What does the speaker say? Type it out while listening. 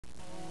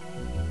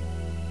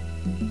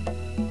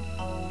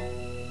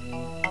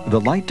The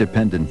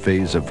light-dependent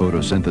phase of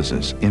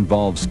photosynthesis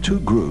involves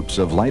two groups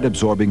of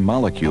light-absorbing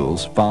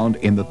molecules found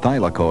in the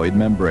thylakoid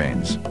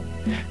membranes.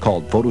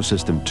 Called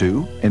photosystem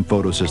II and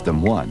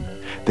photosystem I,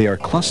 they are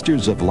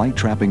clusters of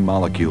light-trapping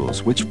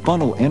molecules which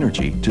funnel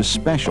energy to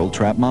special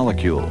trap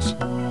molecules.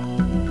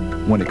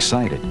 When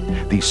excited,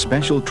 these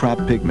special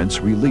trap pigments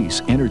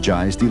release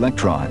energized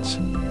electrons.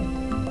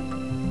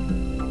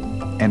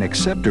 An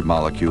acceptor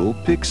molecule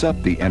picks up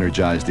the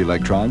energized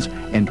electrons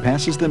and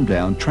passes them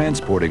down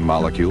transporting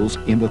molecules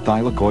in the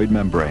thylakoid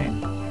membrane.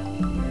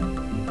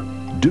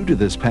 Due to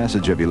this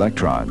passage of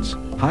electrons,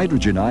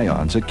 hydrogen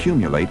ions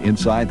accumulate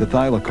inside the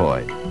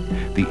thylakoid.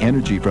 The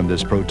energy from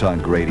this proton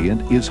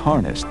gradient is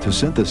harnessed to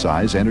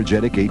synthesize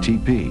energetic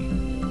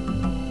ATP.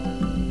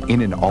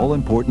 In an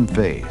all-important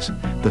phase,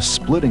 the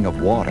splitting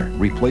of water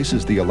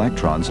replaces the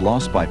electrons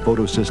lost by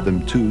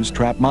photosystem II's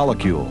trap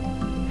molecule.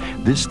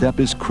 This step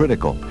is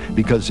critical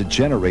because it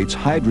generates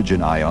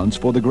hydrogen ions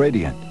for the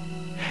gradient.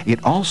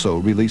 It also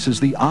releases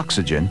the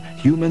oxygen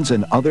humans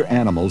and other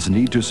animals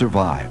need to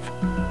survive.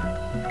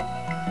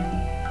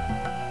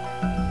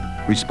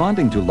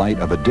 Responding to light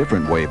of a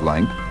different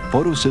wavelength,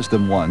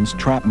 photosystem I's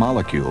trap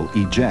molecule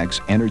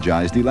ejects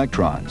energized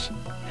electrons.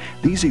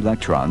 These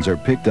electrons are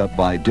picked up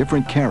by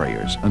different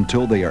carriers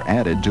until they are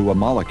added to a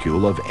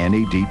molecule of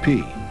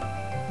NADP.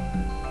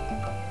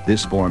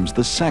 This forms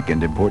the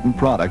second important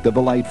product of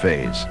the light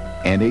phase,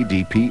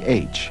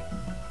 NADPH.